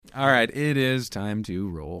All right, it is time to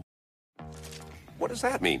roll. What does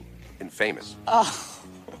that mean? Infamous. Oh,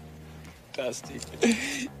 Dusty.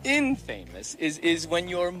 Infamous is when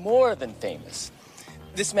you're more than famous.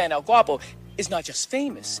 This man, El Guapo, is not just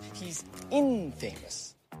famous, he's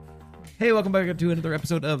infamous. Hey, welcome back to another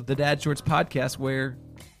episode of the Dad Shorts podcast where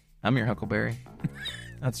I'm your Huckleberry.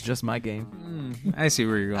 That's just my game. I see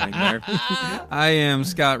where you're going there. I am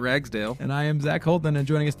Scott Ragsdale. And I am Zach Holden, and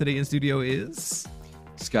joining us today in studio is...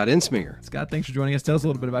 Scott Ensminger. Scott, thanks for joining us. Tell us a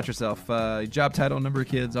little bit about yourself. Job title, number of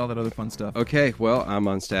kids, all that other fun stuff. Okay, well, I'm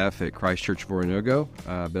on staff at Christ Church Vorinogo.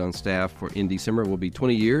 I've been on staff in December. Will be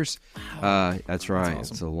 20 years. That's right.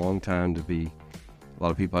 That's awesome. It's a long time to be. A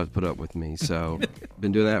lot of people have to put up with me. So,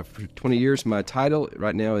 been doing that for 20 years. My title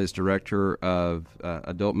right now is Director of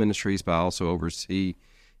Adult Ministries, but I also oversee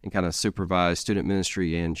and kind of supervise student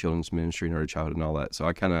ministry and children's ministry and early childhood and all that. So,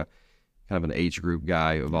 I kind of an age group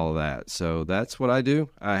guy of all of that. So that's what I do.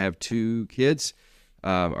 I have two kids.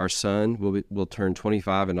 Our son will turn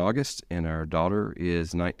 25 in August, and our daughter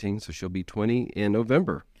is 19, so she'll be 20 in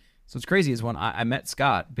November. So it's crazy is when I met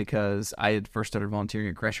Scott because I had first started volunteering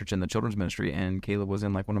at Christ Church in the children's ministry, and Caleb was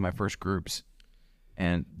in like one of my first groups,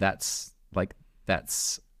 and that's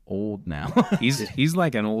old now. He's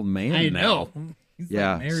like an old man I now. know. He's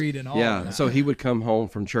like married and all. Yeah, that. so he would come home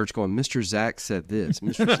from church going, Mr. Zach said this,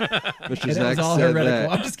 Mr. And Zach it was all said heretical.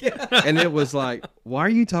 that. I'm just kidding. And it was like, why are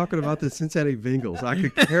you talking about the Cincinnati Bengals? I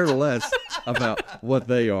could care less about what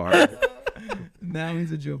they are. Now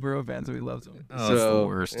he's a Joe Burrow fan, so he loves him. Oh, that's the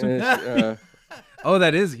worst. Oh,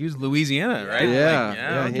 that is. He was Louisiana, right?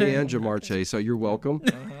 yeah, Like, he and Jamar Chase, so you're welcome.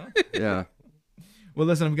 Yeah. Well,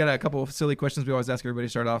 listen, I've got a couple of silly questions we always ask everybody to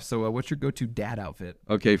start off. So what's your go-to dad outfit?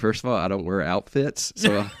 Okay, first of all, I don't wear outfits,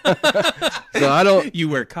 so I don't. You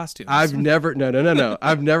wear costumes. I've never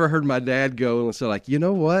I've never heard my dad go and say like, you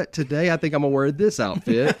know what? Today I think I'm gonna wear this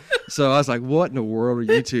outfit. So I was like, what in the world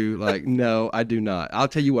are you two? Like, no, I do not. I'll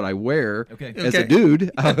tell you what I wear as a dude,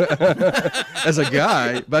 as a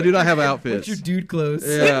guy, but I do not have outfits. What's your dude clothes?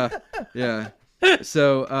 Yeah.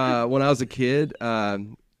 So when I was a kid,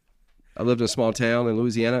 I lived in a small town in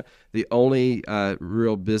Louisiana. The only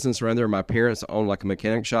real business around there, my parents owned like a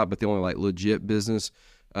mechanic shop, but the only like legit business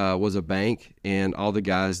was a bank, and all the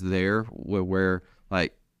guys there would wear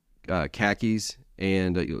like khakis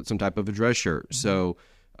and some type of a dress shirt. So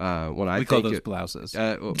we call those blouses.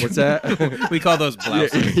 What's that? We call those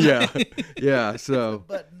blouses. Yeah. So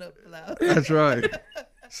Button-up blouse. that's right.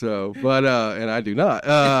 So, but and I do not.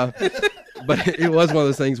 But it was one of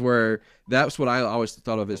those things where that's what I always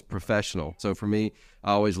thought of as professional. So for me,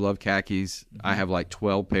 I always loved khakis. I have like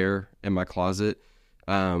 12 pair in my closet,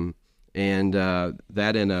 and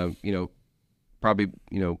that in a probably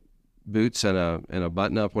boots and a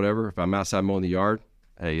button up, whatever. If I'm outside mowing the yard,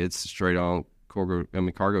 hey, it's straight on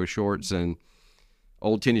cargo shorts and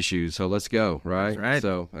old tennis shoes. So let's go, right? That's right.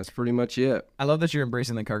 So that's pretty much it. I love that you're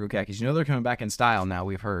embracing the cargo khakis. You know they're coming back in style now,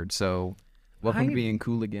 we've heard. So welcome to being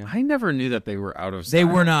cool again. I never knew that they were out of style. They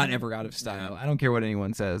were not ever out of style. I don't care what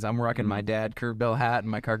anyone says. I'm rocking my dad curve bell hat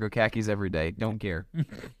and my cargo khakis every day. Don't care.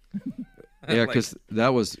 Yeah, because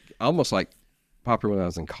that was almost like popular when I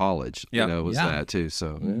was in college. Yeah. That too.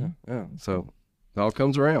 So yeah. So it all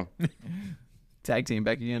comes around. Tag team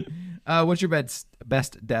back again. What's your best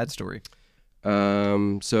dad story?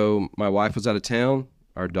 So my wife was out of town.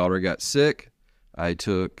 Our daughter got sick. I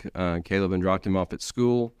took Caleb and dropped him off at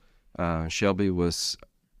school. Shelby was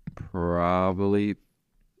probably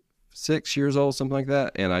 6 years old, something like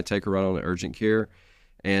that, and I take her right on to urgent care.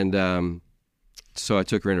 And so I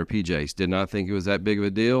took her in her PJs. Did not think it was that big of a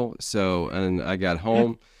deal. And I got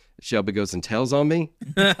home. Shelby goes and tells on me.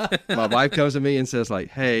 My wife comes to me and says, like,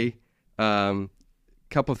 hey,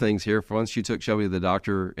 couple of things here. For once, she took Shelby to the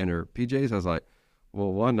doctor in her PJs. I was like,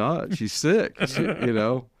 well, why not? She's sick,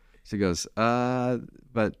 She goes,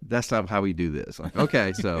 but that's not how we do this. Like,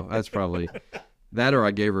 okay, so that's probably that, or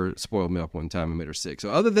I gave her spoiled milk one time and made her sick.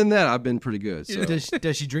 So other than that, I've been pretty good. So.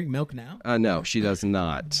 Does she drink milk now? No, she does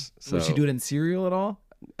not. So. Would she do it in cereal at all?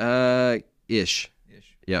 Ish.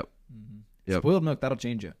 Yep. Mm-hmm. Yep. Spoiled milk, that'll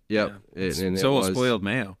change you. Yep. Yeah. And so will spoiled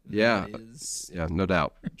mayo. Yeah. Yeah, no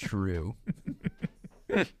doubt. True.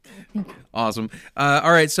 Awesome.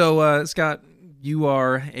 All right, so Scott, you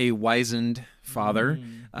are a wizened father.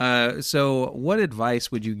 So what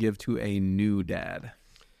advice would you give to a new dad?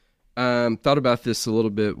 Thought about this a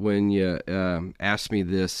little bit when you asked me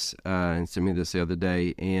this and sent me this the other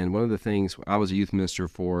day. And one of the things, I was a youth minister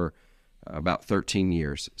for about 13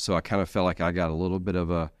 years, so I kind of felt like I got a little bit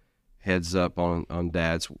of a heads up on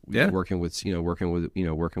dads working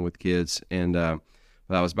with kids. And I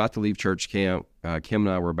was about to leave church camp. Kim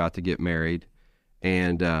and I were about to get married,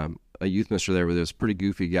 and a youth minister there with this pretty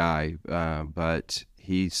goofy guy, but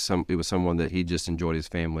it was someone that he just enjoyed his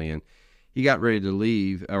family, and he got ready to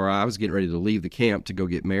leave, or I was getting ready to leave the camp to go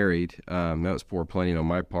get married. That was poor planning on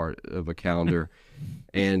my part of a calendar.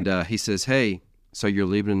 And he says, "Hey, so you're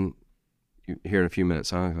leaving here in a few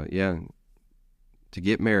minutes, huh?" I was like, "Yeah." "To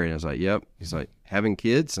get married?" I was like, "Yep." He's like, "Having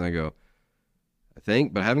kids?" And I go, "I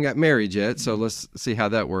think, but I haven't got married yet, so let's see how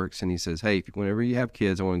that works." And he says, "Hey, whenever you have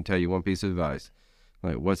kids, I want to tell you one piece of advice."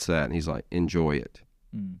 I'm like, "What's that?" And he's like, "Enjoy it.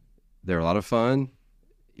 They're a lot of fun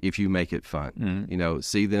if you make it fun. You know,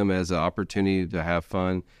 see them as an opportunity to have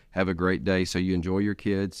fun, have a great day, so you enjoy your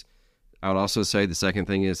kids." I would also say the second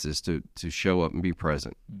thing is to show up and be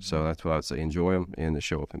present. So that's what I would say: enjoy them and to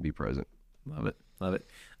show up and be present. Love it. Love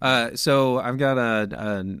it. So I've got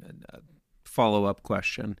a follow-up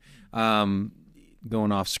question.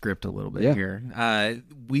 Going off script a little bit here.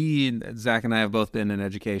 Zach and I have both been in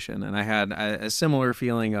education, and I had a similar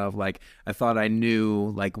feeling of like, I thought I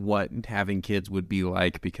knew like what having kids would be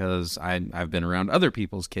like because I've been around other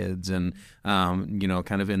people's kids and, you know,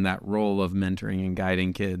 kind of in that role of mentoring and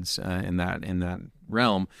guiding kids in that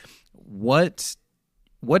realm. What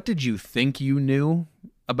did you think you knew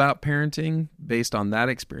about parenting based on that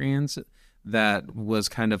experience that was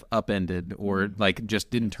kind of upended or like just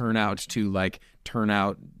didn't turn out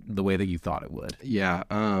the way that you thought it would? Yeah.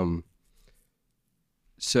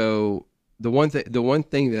 So the one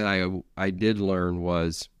thing that I did learn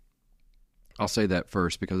was, I'll say that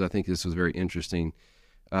first because I think this was very interesting,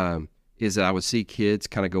 is that I would see kids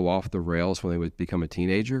kind of go off the rails when they would become a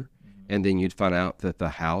teenager, and then you'd find out that the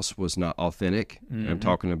house was not authentic. I'm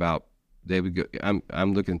talking about they would go.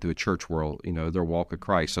 I'm looking through a church world, you know, their walk of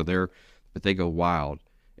Christ. So but they go wild.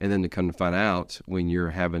 And then to come to find out when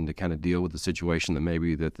you're having to kind of deal with the situation that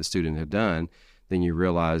maybe that the student had done, then you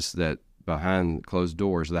realize that behind closed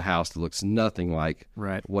doors, the house looks nothing like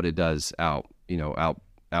what it does out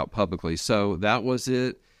publicly. So that was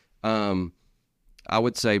it. I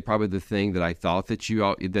would say probably the thing that I thought that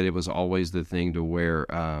it was always the thing to where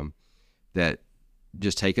that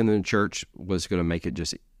just taking them to church was going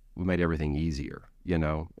to made everything easier, you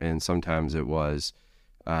know, and sometimes it was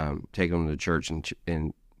taking them to church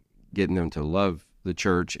and getting them to love the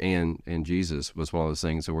church and Jesus was one of those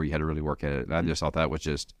things where you had to really work at it. And I just thought that was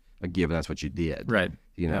just a given. That's what you did. Right.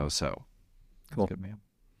 You know, so. Cool. That's good, man.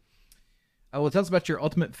 Well, tell us about your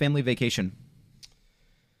ultimate family vacation.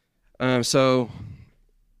 So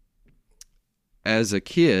as a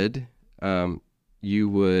kid, you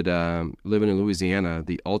would, living in Louisiana,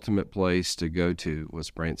 the ultimate place to go to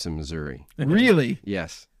was Branson, Missouri. Really?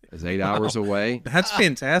 Yes. It's 8 hours away. That's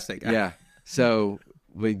fantastic. Yeah. So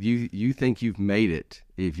when you think you've made it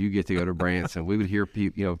if you get to go to Branson. We would hear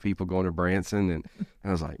people going to Branson, and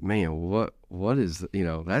I was like, man, what is,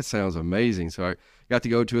 that sounds amazing. So I got to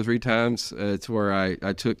go 2 or 3 times. It's where I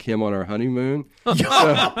took him on our honeymoon.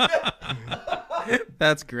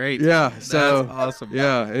 That's great. Yeah, so that's awesome.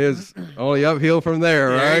 Yeah, it's only uphill from there,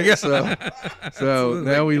 right? So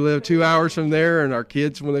now we live 2 hours from there, and our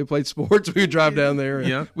kids, when they played sports, we would drive down there.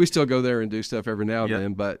 And we still go there and do stuff every now and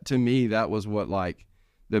then. But to me, that was what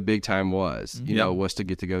the big time was. Was to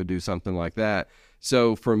get to go do something like that.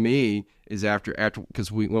 So for me, is after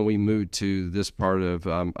because when we moved to this part of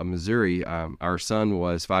Missouri, our son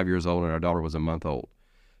was 5 years old and our daughter was a month old.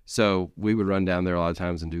 So we would run down there a lot of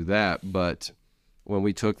times and do that. But when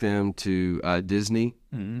we took them to Disney,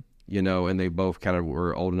 and they both kind of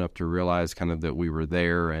were old enough to realize kind of that we were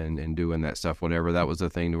there and doing that stuff, whatever, that was the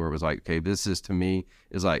thing to where it was like, okay, this is, to me,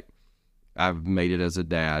 is like, I've made it as a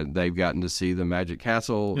dad. They've gotten to see the Magic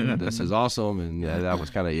Castle. This is awesome. And that was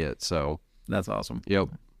kind of it. So that's awesome. Yep.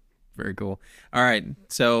 Very cool. All right.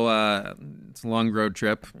 So it's a long road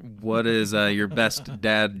trip. What is your best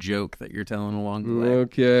dad joke that you're telling along the way?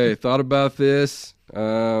 Okay. Thought about this.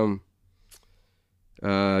 Did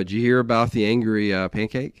you hear about the angry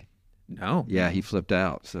pancake? No. Yeah, he flipped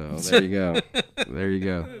out. So there you go. There you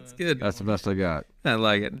go. That's good. That's the best I got. I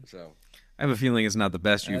like it. So I have a feeling it's not the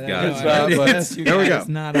best you've got. It's not, but there we go. It's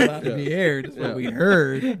not allowed to be aired. It's what we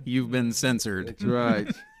heard. You've been censored. That's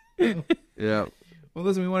right. Yeah. Well,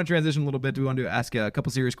 listen, we want to transition a little bit. We want to ask a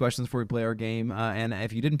couple serious questions before we play our game. And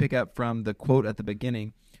if you didn't pick up from the quote at the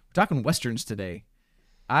beginning, we're talking Westerns today.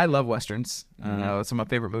 I love Westerns. It's my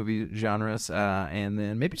favorite movie genres. And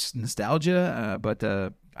then maybe just nostalgia. But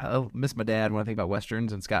I miss my dad when I think about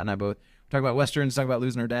Westerns. And Scott and I both talk about Westerns, talk about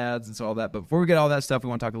losing our dads, and so all that. But before we get all that stuff, we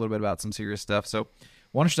want to talk a little bit about some serious stuff. So I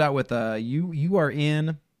want to start with you are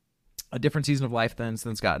in a different season of life than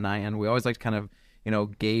Scott and I. And we always like to kind of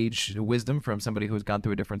gauge wisdom from somebody who's gone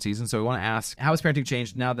through a different season. So we want to ask, how has parenting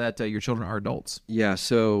changed now that your children are adults? Yeah,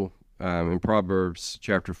 so in Proverbs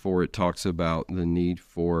chapter 4, it talks about the need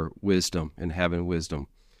for wisdom and having wisdom.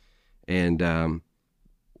 And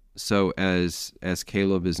so as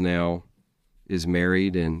Caleb is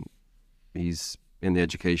married and he's in the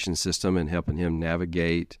education system and helping him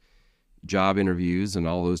navigate job interviews and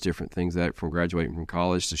all those different things that from graduating from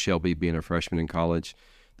college to Shelby being a freshman in college,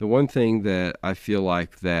 the one thing that I feel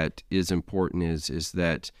like that is important is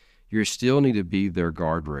that you still need to be their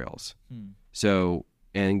guardrails. So,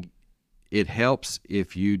 and it helps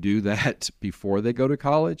if you do that before they go to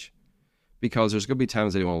college, because there's going to be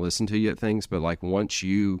times they don't want to listen to you at things, but like when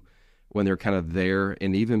they're kind of there,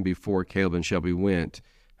 and even before Caleb and Shelby went,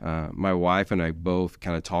 my wife and I both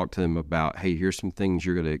kind of talked to them about, hey, here's some things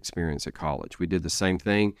you're going to experience at college. We did the same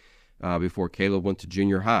thing before Caleb went to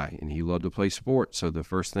junior high, and he loved to play sports. So the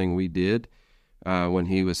first thing we did when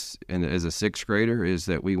he was as a sixth grader is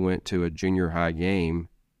that we went to a junior high game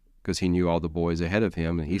because he knew all the boys ahead of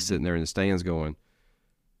him, and he's sitting there in the stands going,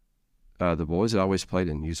 the boys that always played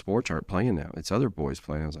in youth sports aren't playing now. It's other boys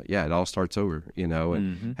playing. I was like, yeah, it all starts over,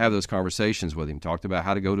 and have those conversations with him. Talked about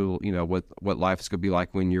how to go to, what life is going to be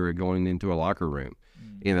like when you're going into a locker room,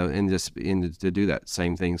 and to do that.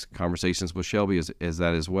 Same things, conversations with Shelby is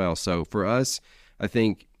that as well. So for us, I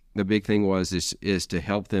think the big thing is to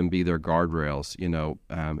help them be their guardrails,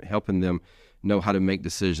 helping them know how to make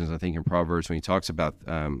decisions. I think in Proverbs, when he talks about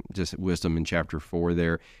just wisdom in chapter 4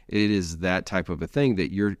 there, it is that type of a thing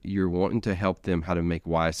that you're wanting to help them how to make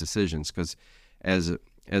wise decisions. Because as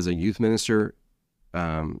a youth minister,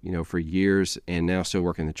 for years and now still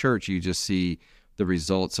working in the church, you just see the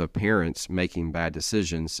results of parents making bad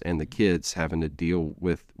decisions and the kids having to deal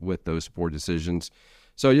with those poor decisions.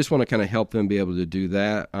 So I just want to kind of help them be able to do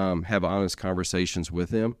that, have honest conversations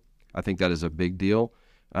with them. I think that is a big deal.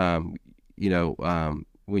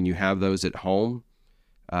 When you have those at home,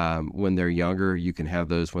 when they're younger, you can have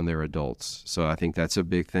those when they're adults. So I think that's a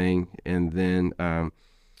big thing. And then,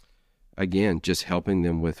 again, just helping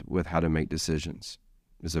them with how to make decisions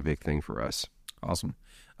is a big thing for us. Awesome.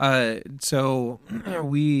 So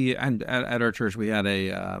we, and at our church, we had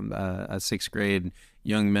a sixth grade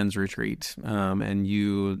young men's retreat, and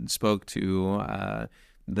you spoke to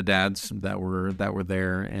the dads that were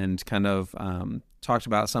there and kind of talked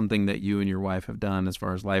about something that you and your wife have done as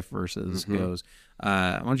far as life verses goes.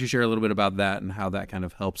 Why don't you share a little bit about that and how that kind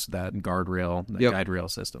of helps that guardrail, guide rail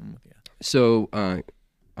system? Yeah. So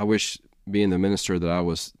I wish, being the minister, that I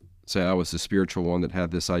was the spiritual one that had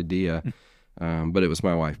this idea, but it was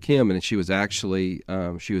my wife Kim, and she was actually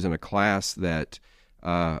she was in a class that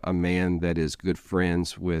a man that is good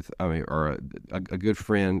friends with, or a good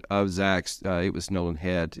friend of Zach's. It was Nolan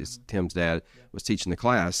Head, Tim's dad, was teaching the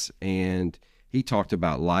class, and he talked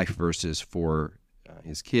about life verses for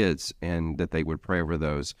his kids and that they would pray over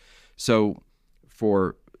those. So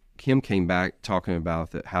for Kim came back talking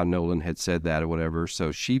about how Nolan had said that or whatever.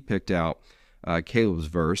 So she picked out Caleb's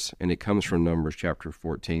verse, and it comes from Numbers chapter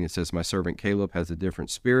 14. It says, "My servant Caleb has a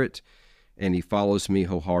different spirit, and he follows me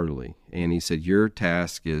wholeheartedly." And he said, your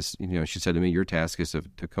task is, she said to me, your task is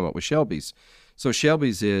to come up with Shelby's. So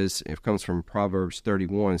Shelby's it comes from Proverbs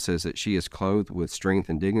 31. It says that she is clothed with strength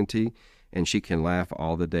and dignity, and she can laugh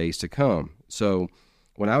all the days to come. So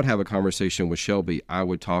when I would have a conversation with Shelby, I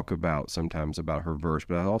would talk sometimes about her verse,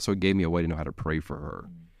 but it also gave me a way to know how to pray for her.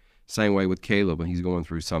 Same way with Caleb when he's going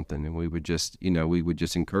through something, and we would just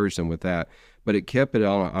encourage them with that. But it kept it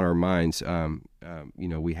on our minds.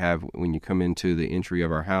 We have, when you come into the entry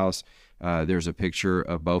of our house, there's a picture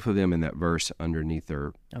of both of them in that verse underneath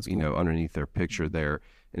their, underneath their picture there.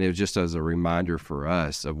 And it was just as a reminder for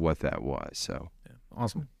us of what that was. So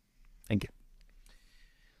Awesome. Thank you.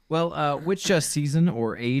 Well, which season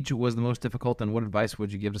or age was the most difficult, and what advice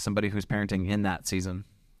would you give to somebody who's parenting in that season?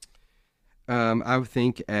 I would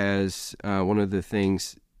think as one of the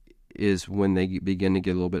things is when they begin to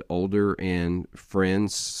get a little bit older and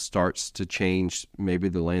friends starts to change maybe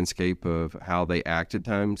the landscape of how they act at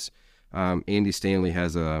times. Andy Stanley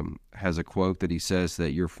has a quote that he says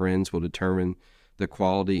that your friends will determine the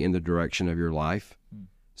quality and the direction of your life.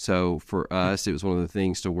 So for us, it was one of the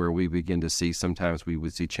things to where we begin to see, sometimes we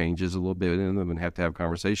would see changes a little bit in them and have to have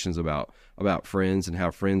conversations about friends and how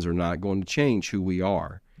friends are not going to change who we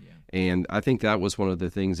are. Yeah. And I think that was one of the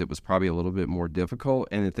things that was probably a little bit more difficult,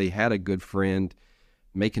 and that they had a good friend,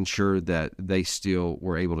 making sure that they still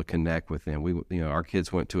were able to connect with them. Our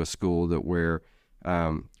kids went to a school where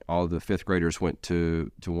all the fifth graders went to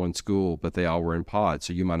one school, but they all were in pods,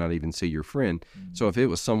 so you might not even see your friend. Mm-hmm. So if it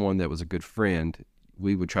was someone that was a good friend,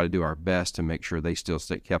 we would try to do our best to make sure they still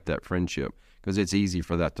kept that friendship, because it's easy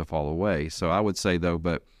for that to fall away. So I would say, though,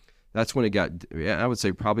 but that's when it got, I would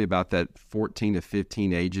say probably about that 14 to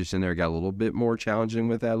 15 ages in there, it got a little bit more challenging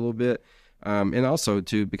with that a little bit. And also,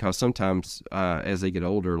 too, because sometimes as they get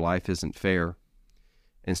older, life isn't fair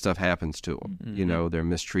and stuff happens to them. Mm-hmm. You know, they're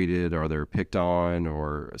mistreated or they're picked on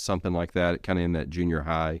or something like that, kind of in that junior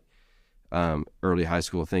high, early high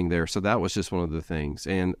school thing there. So that was just one of the things.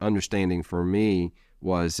 And understanding for me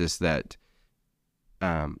was just that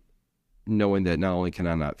knowing that not only can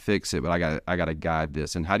I not fix it, but I got to guide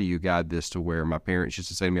this. And how do you guide this to where my parents used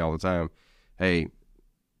to say to me all the time, hey,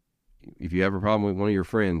 if you have a problem with one of your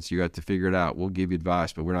friends, you got to figure it out. We'll give you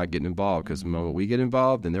advice, but we're not getting involved, because the moment we get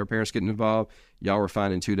involved and their parents getting involved, y'all were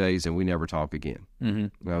fine in 2 days and we never talk again. Mm-hmm.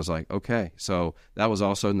 And I was like, okay. So that was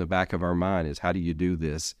also in the back of our mind, is how do you do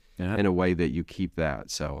this in a way that you keep that?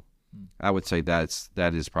 So I would say that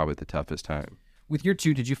is probably the toughest time. With your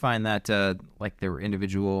two, did you find that like there were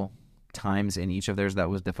individual times in each of theirs that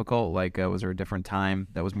was difficult? Like was there a different time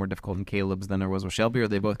that was more difficult in Caleb's than there was with Shelby, or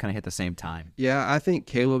they both kind of hit the same time? Yeah, I think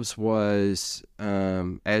Caleb's was,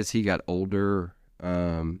 as he got older,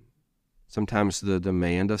 sometimes the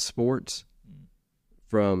demand of sports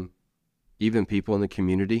from even people in the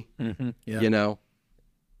community, you know,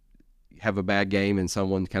 have a bad game and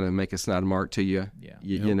someone kind of make a snide mark to you,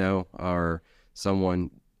 you know, or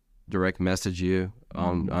someone direct message you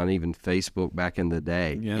on even Facebook back in the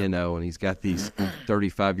day, you know, and he's got these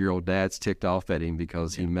 35-year-old dads ticked off at him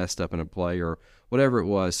because he messed up in a play or whatever it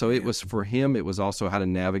was. So it was, for him, it was also how to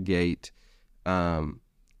navigate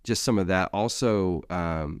just some of that. Also,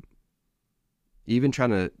 even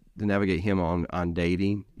trying to navigate him on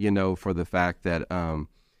dating, you know, for the fact that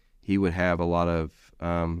he would have a lot of,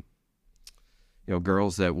 you know,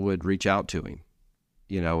 girls that would reach out to him,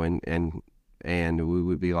 you know, and we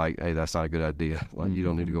would be like, hey, that's not a good idea. Like, you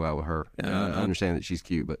don't need to go out with her. I understand that she's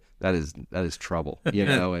cute, but that is trouble, you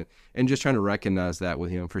know, and just trying to recognize that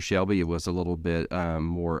with him. For Shelby, it was a little bit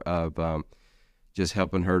more of just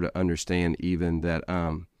helping her to understand even that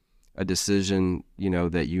a decision, you know,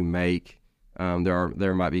 that you make,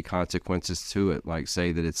 there might be consequences to it. Like,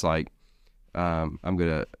 say that it's like, I'm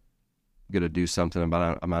gonna do something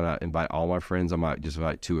about, I might not invite all my friends. I might just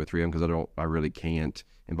invite 2 or 3 of them, because I really can't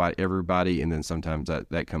invite everybody, and then sometimes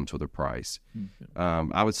that comes with a price.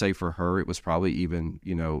 I would say for her, it was probably even,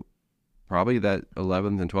 you know, probably that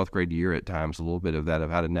 11th and 12th grade year at times, a little bit of that, of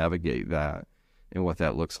how to navigate that and what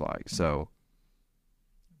that looks like. So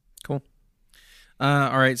cool.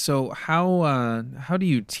 All right. So how do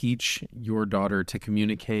you teach your daughter to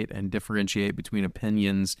communicate and differentiate between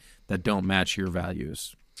opinions that don't match your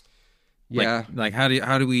values? Like how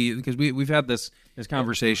do we, because we've had this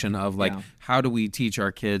conversation of like, how do we teach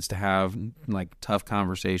our kids to have like tough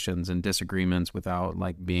conversations and disagreements without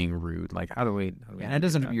like being rude? Like how do we and it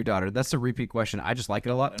doesn't have your daughter. That's a repeat question. I just like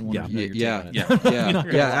it a lot. And yeah,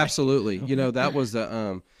 absolutely. You know, that was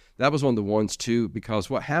one of the ones too, because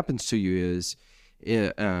what happens to you is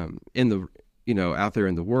in the, you know, out there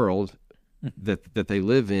in the world that they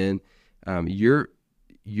live in,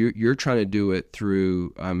 you're trying to do it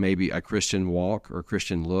through maybe a Christian walk or a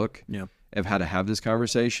Christian look of how to have this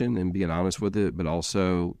conversation and being honest with it, but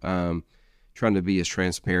also trying to be as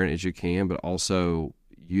transparent as you can, but also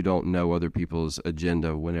you don't know other people's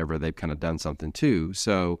agenda whenever they've kind of done something too.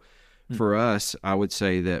 So for us, I would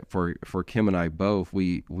say that for Kim and I both,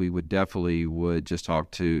 we would definitely just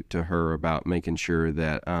talk to her about making sure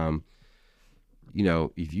that, you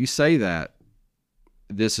know, if you say that,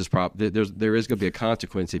 this is there is going to be a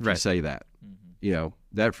consequence if you say that. You know,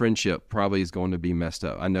 that friendship probably is going to be messed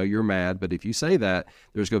up. I know you're mad, but if you say that,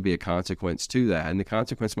 there's going to be a consequence to that. And the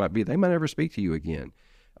consequence might be they might never speak to you again.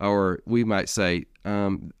 Or we might say,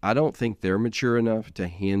 I don't think they're mature enough to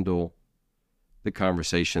handle the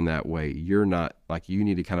conversation that way. You're not, like, you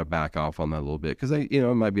need to kind of back off on that a little bit. Because, you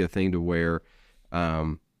know, it might be a thing to where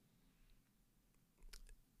they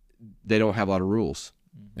don't have a lot of rules.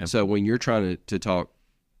 So when you're trying to talk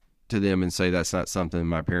to them and say that's not something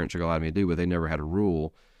my parents are going to allow me to do, but they never had a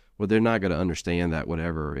rule, well, they're not going to understand that,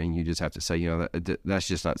 whatever. And you just have to say, you know, that's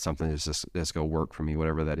just not something that's going to work for me,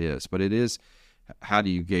 whatever that is. But it is, how do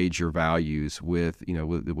you gauge your values with, you know,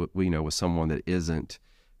 with someone that isn't,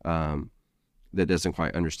 that doesn't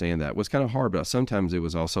quite understand that? It was kind of hard, but sometimes it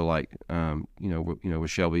was also like, you know,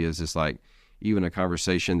 with Shelby is just like, even a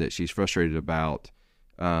conversation that she's frustrated about,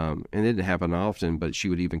 and it didn't happen often, but she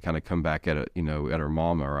would even kind of come back at it, you know, at her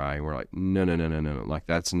mom or I, and we're like, no. Like,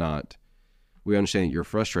 that's not, we understand that you're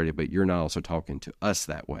frustrated, but you're not also talking to us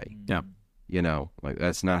that way. Yeah. You know, like,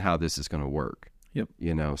 that's not how this is going to work. Yep.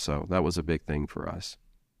 You know, so that was a big thing for us.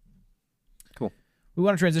 Cool. we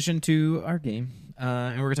want to transition to our game,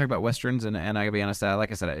 and we're gonna talk about westerns. And I gotta be honest, like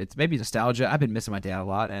I said, it's maybe nostalgia. I've been missing my dad a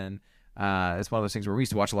lot, and it's one of those things where we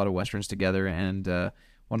used to watch a lot of westerns together. And one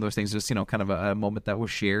of those things, just kind of a moment that was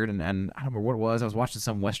shared. And I don't remember what it was. I was watching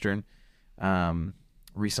some western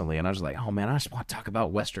recently, and I was like, oh man, I just want to talk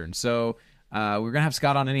about westerns. So we're gonna have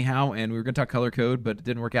Scott on anyhow, and we were gonna talk color code, but it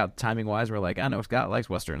didn't work out timing wise. We're like, I know Scott likes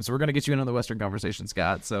westerns, so we're gonna get you in on the western conversation,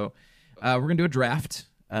 Scott. So we're gonna do a draft.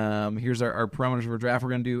 Here's our parameters for a draft.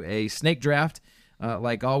 We're gonna do a snake draft.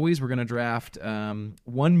 Like always, we're gonna draft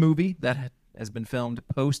one movie that has been filmed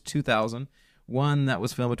post 2000, one that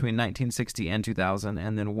was filmed between 1960 and 2000,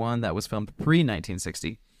 and then one that was filmed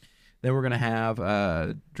pre-1960. Then we're gonna have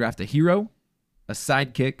draft a hero, a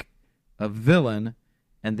sidekick, a villain,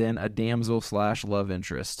 and then a damsel / love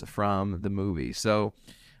interest from the movie. So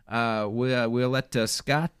we'll let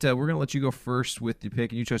Scott, we're going to let you go first with the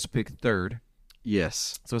pick, and you chose to pick third.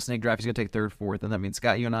 Yes. So snake draft, he's going to take third, fourth, and that means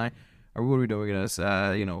Scott, you and I, what are we doing? We're going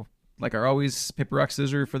to, like our always paper, rock,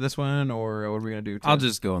 scissors for this one, or what are we going to do? I'll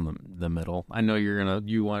just go in the middle. I know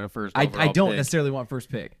you want a first. I don't pick. necessarily want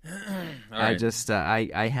first pick. Right. I just, I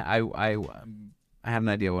have an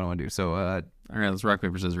idea what I want to do. So, all right, let's rock,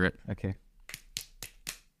 paper, scissors, it. okay.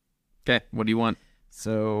 Okay, what do you want?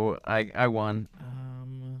 So I won.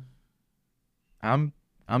 I'm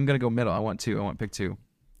gonna go middle. I want two. I want pick two.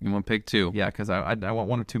 You want pick two? Yeah, because I want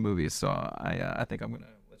one or two movies. So I think I'm gonna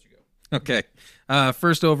let you go. Okay.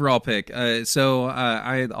 First overall pick. So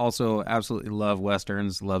I also absolutely love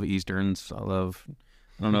westerns, love easterns. I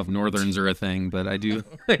don't know if northerns are a thing, but I do.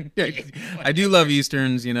 I do love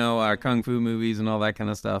easterns, kung fu movies and all that kind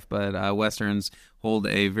of stuff. But westerns hold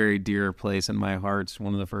a very dear place in my heart. It's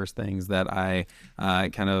one of the first things that I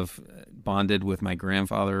kind of bonded with my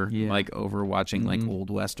grandfather, like over watching like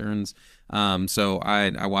old westerns. So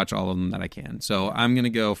I watch all of them that I can. So I'm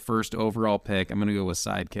gonna go first overall pick. I'm gonna go with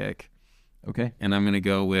sidekick. Okay. And I'm gonna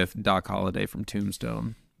go with Doc Holliday from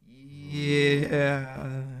Tombstone.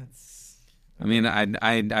 Yeah. I mean,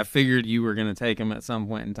 I figured you were going to take him at some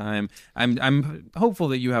point in time. I'm hopeful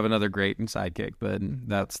that you have another great sidekick, but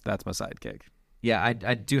that's my sidekick. Yeah, I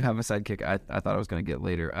do have a sidekick. I thought I was going to get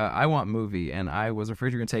later. I want movie, and I was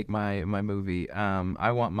afraid you were going to take my movie.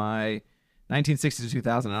 I want my 1960 to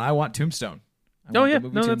 2000, and I want Tombstone. I want the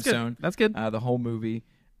movie Tombstone. That's good. The whole movie.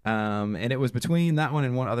 And it was between that one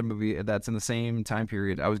and one other movie that's in the same time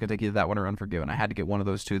period. I was going to take either that one or Unforgiven. I had to get one of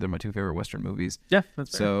those two. They're my two favorite Western movies. Yeah,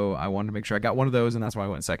 that's fair. So I wanted to make sure I got one of those, and that's why I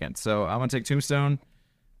went second. So I'm going to take Tombstone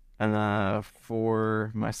and for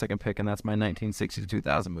my second pick, and that's my 1960 to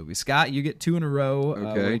 2000 movie. Scott, you get two in a row. Okay.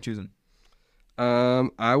 What are you choosing?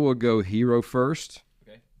 I will go hero first.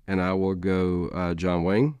 Okay. And I will go John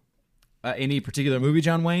Wayne. Any particular movie,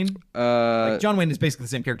 John Wayne? John Wayne is basically the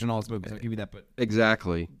same character in all his movies. I'll give you that. But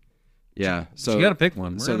Exactly. Yeah. So you got to pick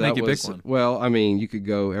one. We're so gonna that make you was, pick one. Well, I mean, you could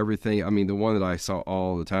go everything. I mean, the one that I saw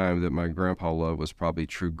all the time that my grandpa loved was probably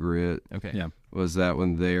True Grit. okay. Yeah. Was that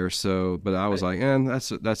one there? So, but I was like,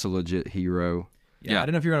 that's a legit hero. Yeah, I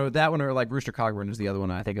don't know if you're going with that one or like Rooster Cogburn is the other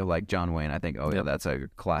one. I think of like John Wayne. I think, that's a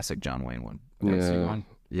classic John Wayne one. Okay, so you're on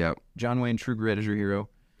Yep. John Wayne, True Grit is your hero.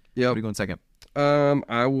 Yep. What are you going second?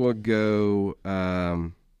 I will go.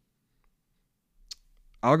 I'll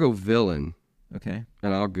go villain, Okay.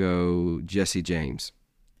 and I'll go Jesse James.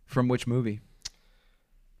 From which movie?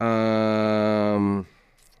 Um.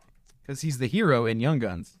 Because he's the hero in Young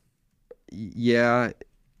Guns. Yeah.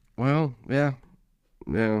 Well. Yeah.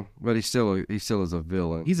 Yeah. But he still is a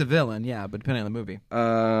villain. He's a villain, yeah, but depending on the movie.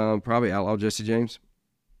 Probably Outlaw Jesse James.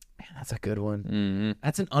 Man, that's a good one. Mm-hmm.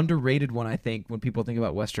 That's an underrated one, I think, when people think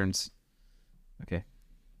about westerns. Okay.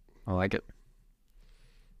 I like it.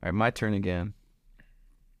 All right, my turn again.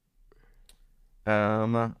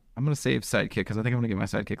 I'm gonna save sidekick because I think I'm gonna get my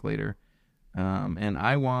sidekick later. And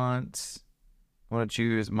I want to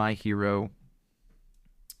choose my hero.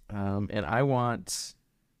 And I want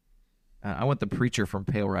the preacher from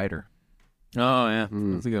Pale Rider. Oh yeah,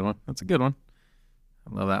 that's a good one. That's a good one.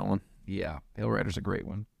 I love that one. Yeah, Pale Rider's a great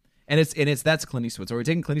one. And that's Clint Eastwood. So we're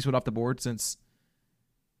taking Clint Eastwood off the board since.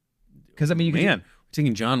 Because I mean, you can. We're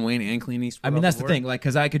taking John Wayne and Clint Eastwood. I mean, off that's the the board? thing. Like,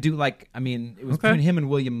 because I could do it was Okay. between him and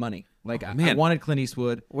William Money. Like, I man. wanted Clint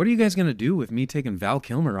Eastwood. What are you guys gonna do with me taking Val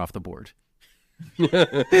Kilmer off the board?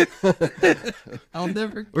 I'll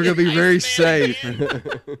never. We're gonna be very safe.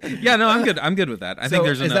 Yeah, no, I'm good. I'm good with that. I think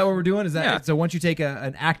there's is enough. that what we're doing? Is that Yeah. so? Once you take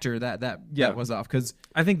an actor that was off because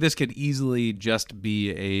I think this could easily just be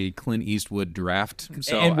a Clint Eastwood draft.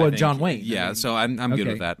 So And I what, think- John Wayne? Yeah, I mean, so I'm good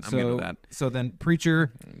with that. I'm good with that. So then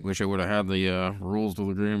preacher. Wish I would have had the rules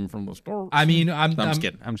to the game from the start. I mean, I'm I'm just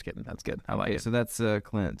kidding. I'm just kidding. That's good. I like Okay, it. so that's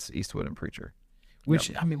Clint Eastwood and preacher.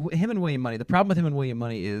 Which I mean, him and William Money. The problem with him and William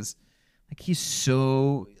Money is like he's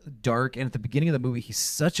so dark, and at the beginning of the movie, he's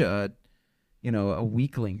such a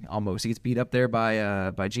weakling almost. He gets beat up there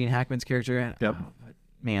by Gene Hackman's character. And,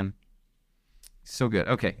 man, so good.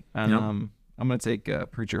 Okay, I'm gonna take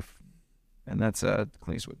Preacher, and that's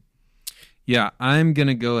Clint Eastwood. Yeah, I'm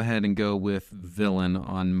gonna go ahead and go with villain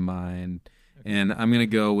on mine, and I'm gonna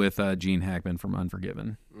go with Gene Hackman from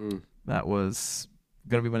Unforgiven. That was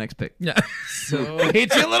gonna be my next pick. Yeah, so I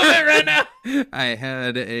hate you a little bit right now. I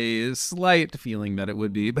had a slight feeling that it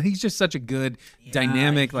would be, but he's just such a good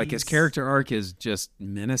dynamic. Like his character arc is just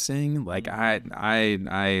menacing. Like I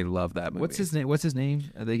love that movie. What's his name?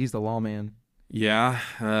 I think he's the lawman. Yeah,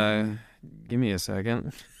 give me a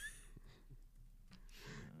second.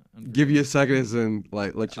 Give you a second as in,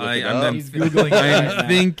 like, let you look it up. He's Googling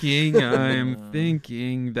it. I'm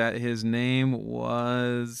thinking that his name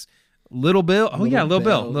was Little Bill. Oh, yeah, Little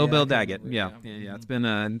Bill. Little Bill Daggett. Yeah. It's been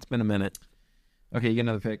a minute. Okay, you get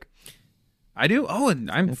another pick. I do? Oh,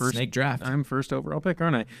 and I'm It's first. snake draft. I'm first overall pick,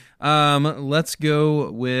 aren't I? Let's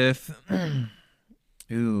go with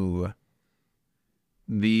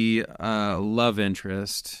the love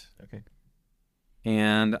interest. Okay.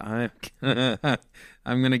 And I'm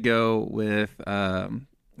gonna go with oh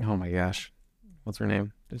my gosh, what's her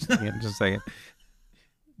name? Just a second.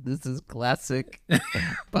 This is classic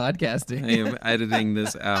podcasting. I am editing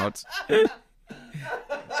this out.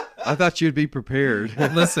 I thought you'd be prepared.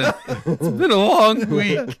 Listen, it's been a long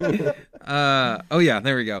week. Oh yeah,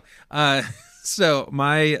 there we go. So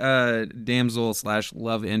my damsel /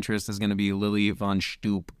 love interest is gonna be Lily von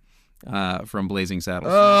Stoop from Blazing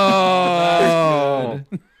Saddles. Oh,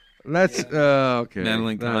 that's okay.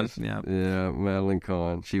 Madeline Kahn. Yeah, Madeline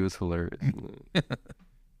Kahn. She was hilarious.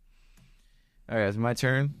 All right, it's my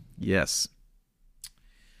turn. Yes.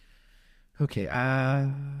 Okay.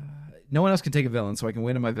 No one else can take a villain, so I can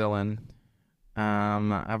win in my villain.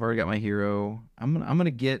 I've already got my hero. I'm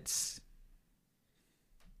gonna get.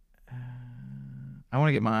 I want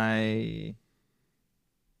to get my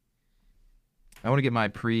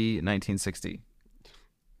pre-1960.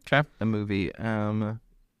 Okay. A movie.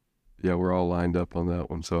 Yeah, we're all lined up on that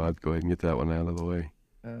one, so I'd go ahead and get that one out of the way.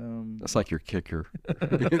 That's like your kicker.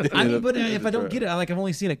 I mean, but if I don't get it, I've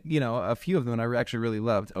only seen a few of them, and I actually really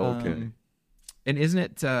loved. Okay. And isn't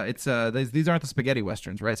it? These aren't the spaghetti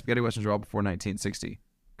westerns, right? Spaghetti westerns are all before 1960,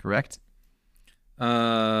 correct?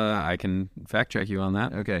 I can fact check you on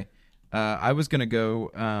that. Okay. I was gonna go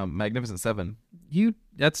Magnificent Seven.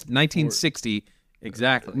 That's 1960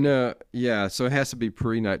 exactly. No, yeah, so it has to be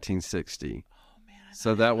pre-1960.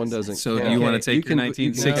 So that one doesn't. So count. do you want to take your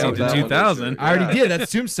 1960 to 2000? I already did. That's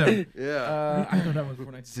Tombstone. Yeah. I know that was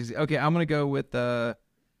before 1960. Okay, I'm gonna go with Rooster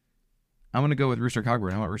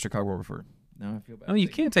Cogburn. I want Rooster Cogburn before. No, I feel bad. Oh, you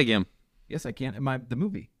can't take him. Yes, I can. The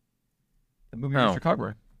movie Oh. Rooster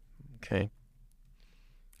Cogburn. Okay.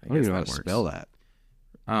 I don't even know how to spell that.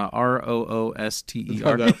 Rooster.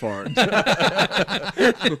 Not that far.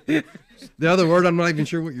 The other word, I'm not even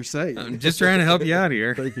sure what you're saying. I'm just trying to help you out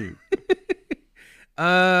here. Thank you.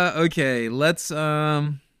 Okay, let's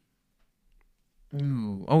Oh,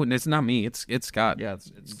 it's not me. It's Scott. Yeah,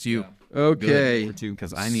 it's you. Okay.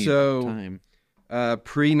 Because I need So, time.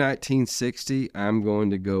 Pre-1960, I'm going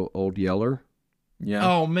to go Old Yeller. Yeah.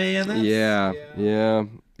 Oh man, that's, Yeah.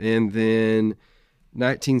 And then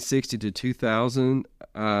 1960 to 2000,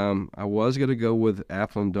 I was going to go with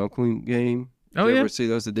Apple and Dunkling Game. Oh, Did you yeah. ever see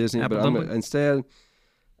those at Disney? Apple But Dumpling. instead,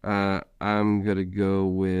 I'm going to go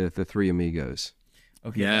with The Three Amigos.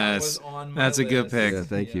 Okay, Yes. that was on my That's a good list. pick. Yeah,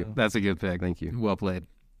 thank you. That's a good pick. Thank you. Well played.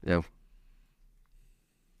 Yeah.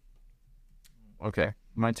 Okay,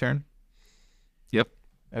 my turn. Yep.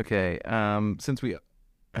 Okay. Since we,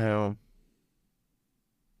 I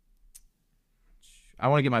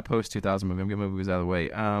want to get my post 2000 movie. I'm getting my movies out of the way.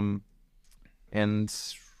 And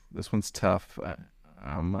this one's tough.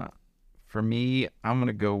 For me, I'm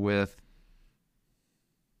gonna go with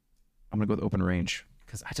Open Range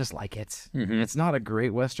because I just like it. Mm-hmm. It's not a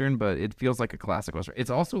great western, but it feels like a classic western. It's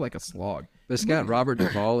also like a slog. But it's got Robert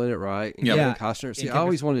Duvall in it, right? And Yep. Kevin Yeah. Costner. See, And I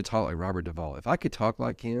always wanted to talk like Robert Duvall. If I could talk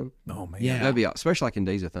like him, Oh man. Yeah. that'd be especially like in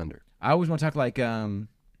Days of Thunder. I always want to talk like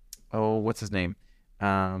what's his name?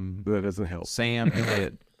 That doesn't help. Sam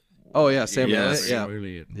Elliott. Oh yeah, Sam. Yes.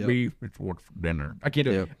 Elliott, Yeah. Yep. Beef is what's for dinner. I can't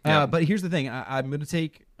do it. Yep. But here's the thing: I'm going to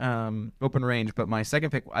take Open Range, but my second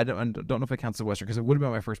pick, I don't know if it counts as a western because it would have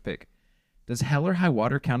been my first pick. Does Hell or High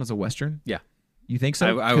Water count as a western? Yeah. You think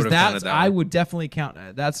so? I would have counted that I one. would definitely count.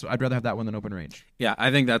 I'd rather have that one than Open Range. Yeah, I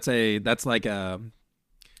think that's like a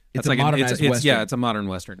It's That's a like modernized it's Western. Yeah, it's a modern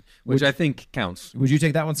Western, which I think counts. Would you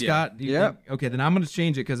take that one, Scott? Do you Yeah. think- Okay, then I'm going to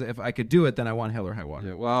change it because if I could do it, then I want Hell or High Water.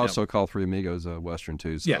 Yeah, well, I also call Three Amigos a Western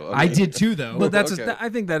too. So, Yeah, I did too, though. But that's Okay. I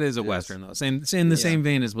think that is a Western though. Same in the same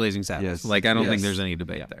vein as Blazing Saddles. Yes. Like I don't think Yes. there's any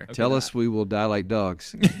debate there. Tell us we will die like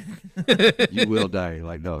dogs. You will die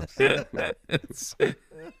like dogs. I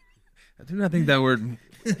do not think that word.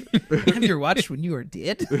 Have you watched when you were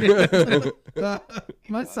dead?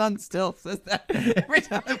 My son still says that every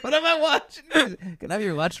time. What am I watching? Can I have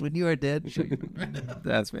your watch when you are dead?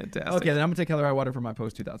 That's fantastic. Okay, then I'm going to take Hell or High Water for my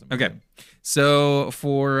post 2000. Okay. So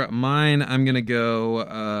for mine, I'm gonna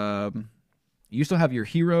go. You still have your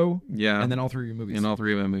hero, Yeah, and then all three of your movies. in all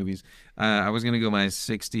three of my movies. I was gonna go my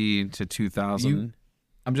 60 to 2000.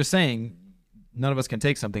 I'm just saying, none of us can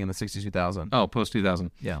take something in the 60s, 2000. Oh, post 2000.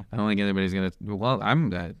 Yeah. I don't think anybody's gonna. Well,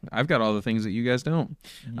 I've got all the things that you guys don't.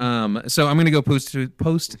 So I'm gonna go post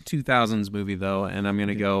 2000s movie though, and I'm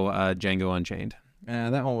gonna go Django Unchained.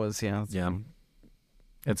 That one was, yeah. Yeah,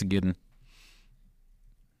 that's a good one.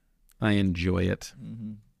 I enjoy it,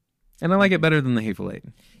 and I like it better than the Hateful Eight.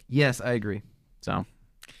 Yes, I agree. So, all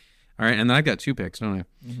right, and then I've got two picks, don't I?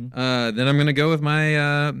 Then I'm gonna go with my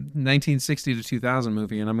 1960 to 2000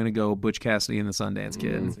 movie, and I'm gonna go Butch Cassidy and the Sundance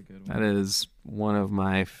Kid. That's a good one. That is one of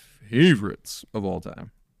my favorites of all time.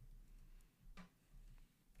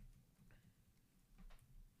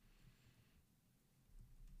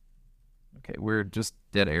 Okay, we're just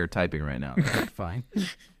dead air typing right now. Fine.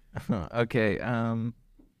 Okay,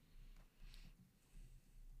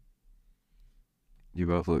 You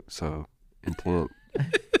both look so intent.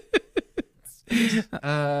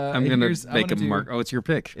 I'm gonna make a mark. Oh, it's your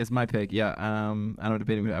pick. It's my pick. Yeah. I'm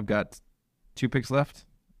debating. I've got 2 picks left.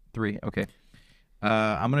 3. Okay.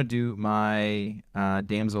 I'm gonna do my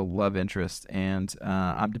damsel love interest, and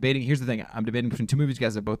I'm debating. Here's the thing. I'm debating between 2 movies you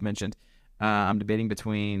guys have both mentioned. I'm debating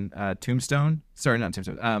between Tombstone. Sorry, not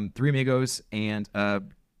Tombstone. Three Amigos and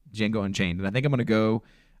Django Unchained. And I think I'm gonna go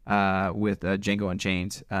with Django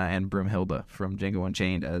Unchained and Broomhilda from Django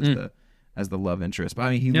Unchained as the love interest. But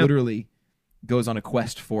I mean, he literally goes on a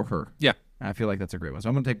quest for her. Yeah. I feel like that's a great one. So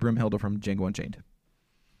I'm going to take Broomhilda from Django Unchained.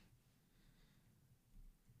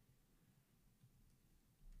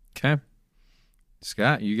 Okay.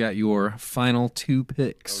 Scott, you got your final 2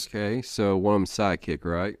 picks. Okay, so one of them sidekick,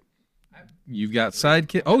 right? You've got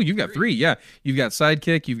Sidekick. Oh, you've got 3. Yeah. You've got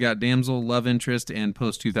Sidekick, you've got Damsel, Love Interest, and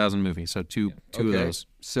Post 2000 movie. So two of Okay. those.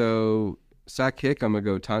 So sidekick, I'm gonna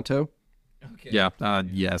go Tonto. Okay. Yeah.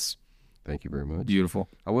 Yes. Thank you very much. Beautiful.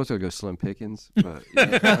 I was gonna go Slim Pickens, but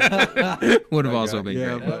yeah. Would have also been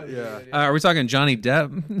yeah, great. but yeah. Are we talking Johnny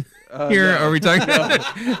Depp here? no. Are we talking? I'm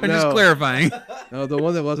just No. clarifying. No, the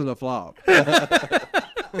one that wasn't a flop.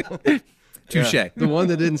 Touche. Yeah, the one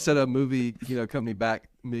that didn't set a movie, company back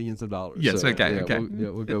millions of dollars. Yes, okay, yeah, okay.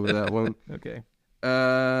 We'll go with that one. Okay.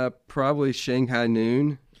 Probably Shanghai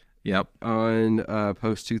Noon Yep. on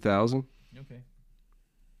Post 2000. Okay.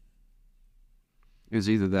 It was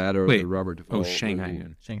either that or Wait. the Robert Duvall. Oh, Shanghai movie.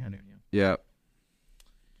 Noon. Shanghai Noon, yeah. Yeah.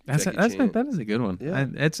 That is a good one. Yeah.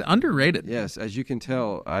 It's underrated. Yes, as you can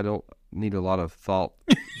tell, I don't need a lot of thought.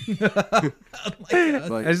 I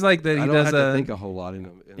just like that he I don't does have to think a whole lot in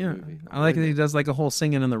a yeah. movie. I like that he does like a whole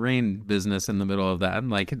singing in the rain business in the middle of that,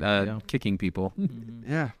 like kicking people.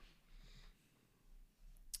 Yeah.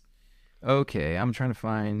 Okay, I'm trying to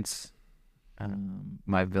find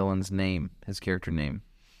my villain's name, his character name.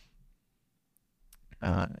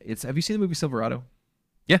 It's. Have you seen the movie Silverado?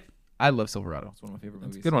 Yeah. I love Silverado. It's one of my favorite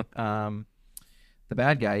That's a movies. good one. The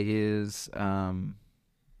bad guy is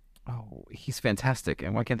he's fantastic,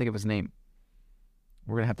 and why can't I think of his name?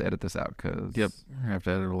 We're gonna have to edit this out because Yep. I have to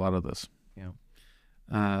edit a lot of this. Yeah.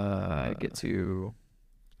 I I get to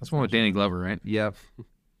That's one with Danny Glover, right? yep.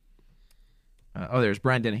 There's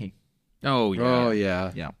Brian Dennehy. Oh yeah. Oh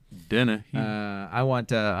yeah. Yeah. Dinner. I want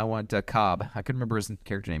Cobb. I couldn't remember his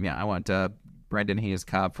character name. Yeah, I want Brian Dennehy as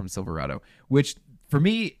Cobb from Silverado, which for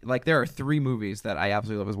me, like, there are 3 movies that I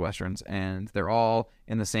absolutely love as westerns, and they're all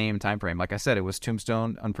in the same time frame. Like I said, it was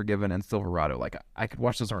Tombstone, Unforgiven, and Silverado. Like, I could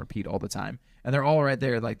watch those on repeat all the time, and they're all right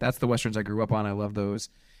there. Like, that's the westerns I grew up on. I love those.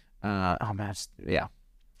 Yeah.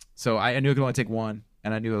 So I knew I could only take one,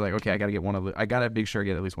 and I knew, like, okay, I got to get one of I got to make sure I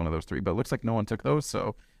get at least one of those 3. But it looks like no one took those,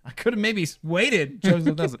 so I could have maybe waited. But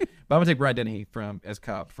I'm gonna take Brian Dennehy as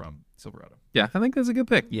Cobb from Silverado. Yeah, I think that's a good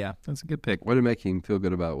pick. Yeah. That's a good pick. What did make him feel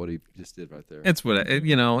good about what he just did right there? It's what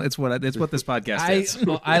it's what this podcast is.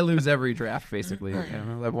 I lose every draft basically.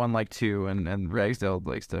 I've won like 2, and Ragsdale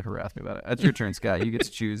likes to harass me about it. That's your turn, Scott. You get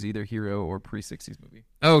to choose either hero or pre-60s movie.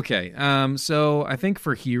 Okay. So I think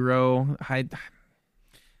for hero,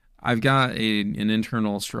 I've got an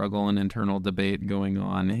internal struggle, an internal debate going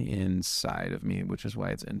on inside of me, which is why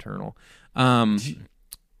it's internal. I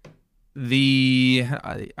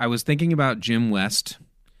was thinking about Jim West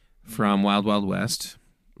from Wild Wild West.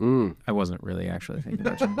 I wasn't really actually thinking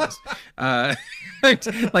about Jim West.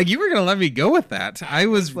 Like you were gonna let me go with that. I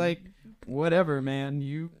was like, whatever, man.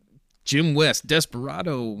 You Jim West,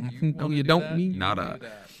 Desperado. No, you don't mean nada.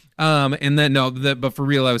 that. And then but for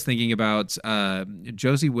real, I was thinking about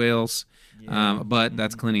Josie Wales, but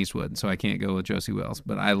that's Clint Eastwood, so I can't go with Josie Wales.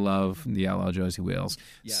 But I love the outlaw Josie Wales,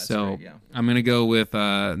 so great, I'm gonna go with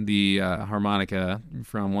the harmonica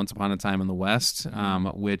from Once Upon a Time in the West,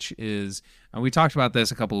 which is we talked about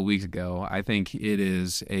this a couple of weeks ago. I think it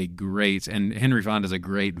is a great, and Henry Fonda is a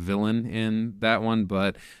great villain in that one,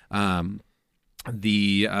 but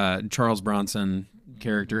the Charles Bronson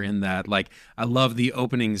character in that, like, I love the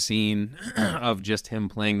opening scene of just him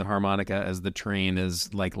playing the harmonica as the train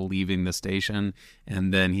is like leaving the station,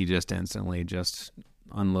 and then he just instantly just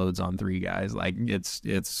unloads on three guys. Like it's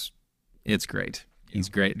great. He's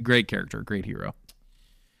great character, great hero.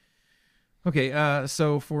 Okay,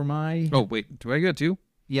 so for my Oh wait, do I get two?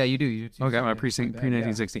 yeah, you do. Okay, my pre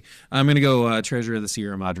 1960. I'm gonna go Treasure of the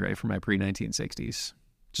Sierra Madre for my pre 1960s.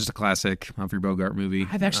 Just a classic Humphrey Bogart movie.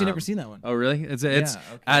 I've actually never seen that one. Oh, really? It's okay.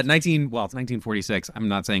 at 1946. I'm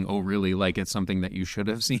not saying, oh, really, like it's something that you should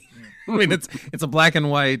have seen. I mean, it's a black and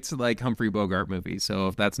white, like Humphrey Bogart movie. So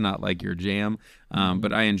if that's not like your jam,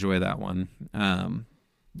 but I enjoy that one.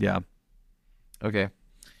 Yeah. Okay.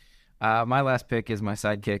 My last pick is my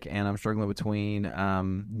sidekick, and I'm struggling between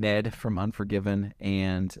Ned from Unforgiven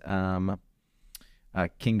and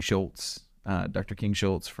King Schultz, Dr. King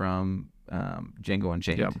Schultz from Django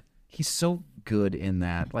Unchained. Yep. He's so good in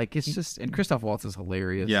that. Like, it's just, and Christoph Waltz is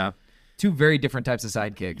hilarious. Yeah. Two very different types of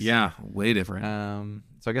sidekicks. Yeah, way different.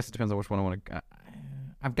 So I guess it depends on which one I want to.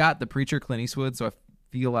 I've got the preacher Clint Eastwood, so I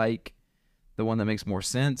feel like the one that makes more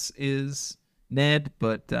sense is Ned,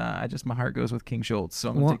 but my heart goes with King Schultz,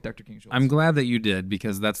 so I'm gonna take Dr. King Schultz. I'm glad that you did,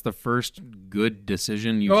 because that's the first good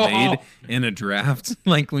decision you've made in a draft.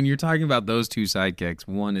 Like when you're talking about those two sidekicks,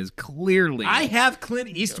 one is clearly I have Clint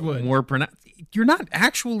Eastwood. more pronounced. You're not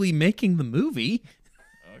actually making the movie.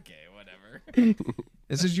 Okay, whatever.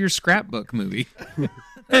 This is your scrapbook movie.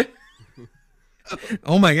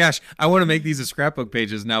 Oh my gosh, I want to make these as scrapbook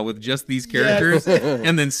pages now with just these characters,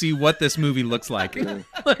 and then see what this movie looks like.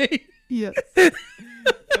 Yes. Okay.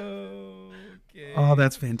 Oh,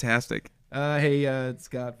 that's fantastic. Hey,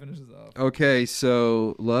 Scott, finishes off. Okay,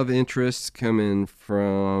 so love interest coming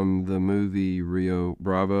from the movie Rio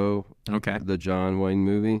Bravo, Okay. the John Wayne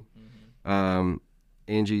movie.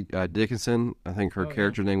 Angie Dickinson, I think her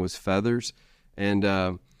character name was Feathers, and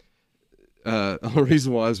the only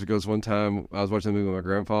reason why is because one time I was watching the movie with my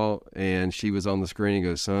grandpa, and she was on the screen and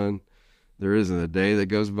goes, "Son, there isn't a day that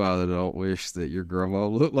goes by that I don't wish that your grandma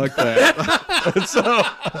looked like that."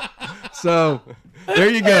 so there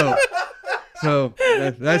you go. So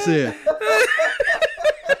that's it.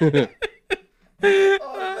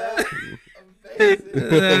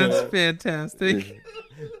 That's fantastic.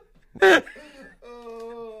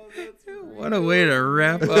 What a way to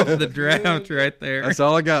wrap up the draft right there. That's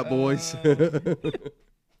all I got, boys.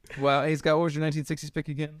 Well, hey, Scott, what was your 1960s pick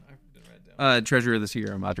again? I didn't write it down. Treasure of the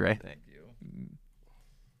Sierra Madre. Thank you.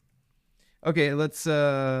 Okay, let's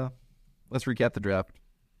recap the draft.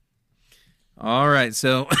 All right,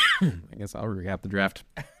 so I guess I'll recap the draft.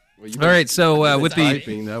 Well, All right, so with the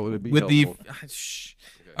typing, that would be helpful. shh.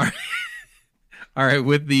 All right,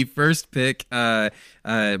 with the first pick, my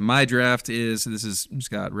draft is, this is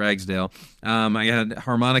Scott Ragsdale. I got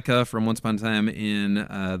harmonica from Once Upon a Time in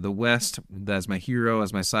the West as my hero,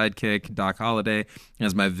 as my sidekick, Doc Holliday,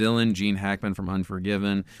 as my villain, Gene Hackman from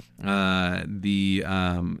Unforgiven. The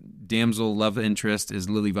damsel love interest is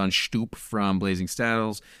Lily Von Stoop from Blazing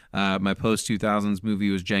Saddles. My post-2000s movie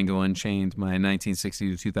was Django Unchained. My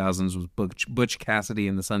 1960s to 2000s was Butch Cassidy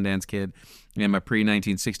and the Sundance Kid. And my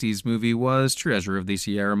pre-1960s movie was Treasure of the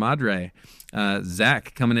Sierra Madre.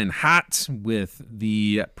 Zach coming in hot with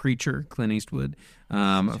the preacher, Clint Eastwood,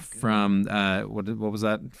 from, what was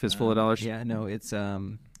that, Fistful of Dollars? Yeah, no, it's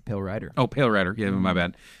Pale Rider. Oh, Pale Rider. Yeah, my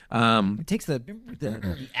bad. It takes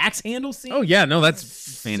the axe handle scene. Oh yeah, no,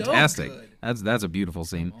 that's fantastic. good. That's a beautiful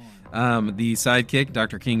scene. The sidekick,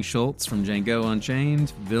 Dr. King Schultz from Django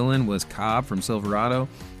Unchained. Villain was Cobb from Silverado.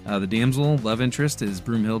 The damsel love interest is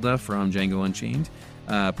Broomhilda from Django Unchained.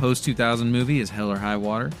 Post 2000 movie is Hell or High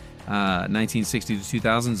Water. 1960 to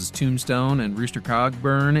 2000s is Tombstone, and Rooster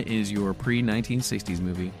Cogburn is your pre-1960s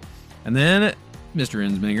movie. And then Mr.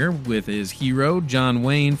 Ensminger with his hero, John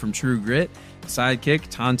Wayne from True Grit. Sidekick,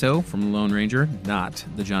 Tonto from Lone Ranger, not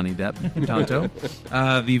the Johnny Depp Tonto.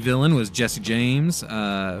 The villain was Jesse James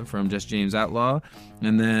from Jesse James Outlaw.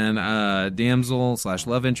 And then damsel /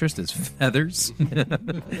 love interest is Feathers,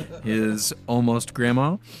 his almost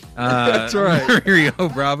grandma. That's right. Rio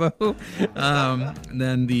Bravo.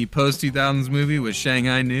 Then the post-2000s movie was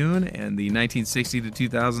Shanghai Noon, and the 1960 to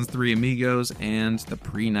 2000s Three Amigos, and the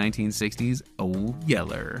pre-1960s Old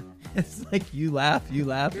Yeller. It's like you laugh, and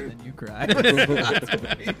then you cry.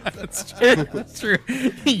 That's true.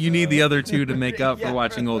 You need the other two to make up for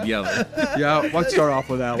watching Old Yeller. Yeah, let's start off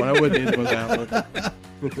with that one. I wouldn't end with that one.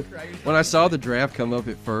 When I saw the draft come up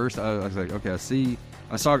at first, I was like, okay,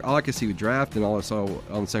 I saw all I could see with draft, and all I saw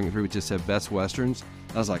on the second three was just said best westerns.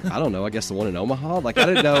 I was like, I don't know. I guess the one in Omaha. Like, I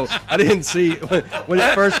didn't know. I didn't see when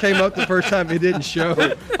it first came up the first time. It didn't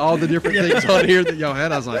show all the different things on here that y'all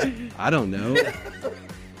had. I was like, I don't know.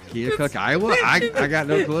 Keokuk, Iowa? I got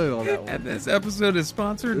no clue on that one. And this episode is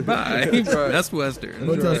sponsored by That's right. Best Western.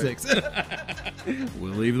 Motel right. 6.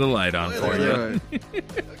 We'll leave the light on for you.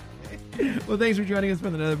 Right. Well, thanks for joining us for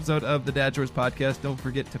another episode of the Dad Chores Podcast. Don't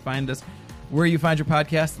forget to find us where you find your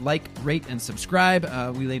podcast. Like, rate, and subscribe.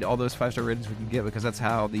 We laid all those 5-star ratings we can get because that's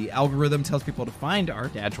how the algorithm tells people to find our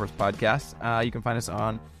Dad Chores Podcast. You can find us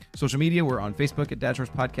on social media. We're on Facebook at Dad Chores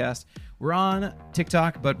Podcast. We're on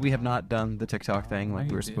TikTok, but we have not done the TikTok thing like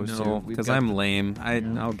we were supposed to. No, because I'm lame.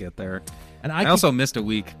 I'll get there. And I also missed a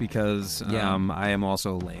week because Yeah. I am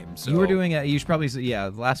also lame. So You were doing you should probably say,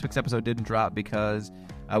 last week's episode didn't drop because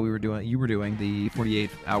you were doing the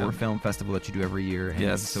 48-hour film festival that you do every year. And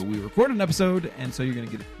Yes. So we recorded an episode, and so you're going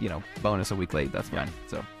to get bonus a week late. That's fine.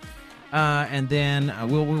 So, and then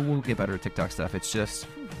we'll get better at TikTok stuff. It's just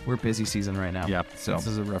we're busy season right now. Yeah. So This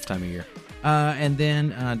is a rough time of year. and then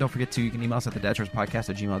don't forget you can email us at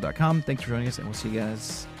thedadchorespodcast@gmail.com. Thanks for joining us, and we'll see you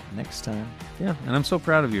guys next time. Yeah, and I'm so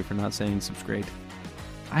proud of you for not saying subscribe.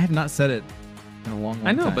 I have not said it in a long time.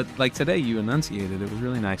 I know, but like today you enunciated. It was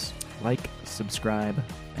really nice. like, subscribe,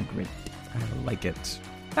 and rate. I like it.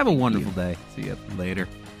 Have a wonderful day. See you later.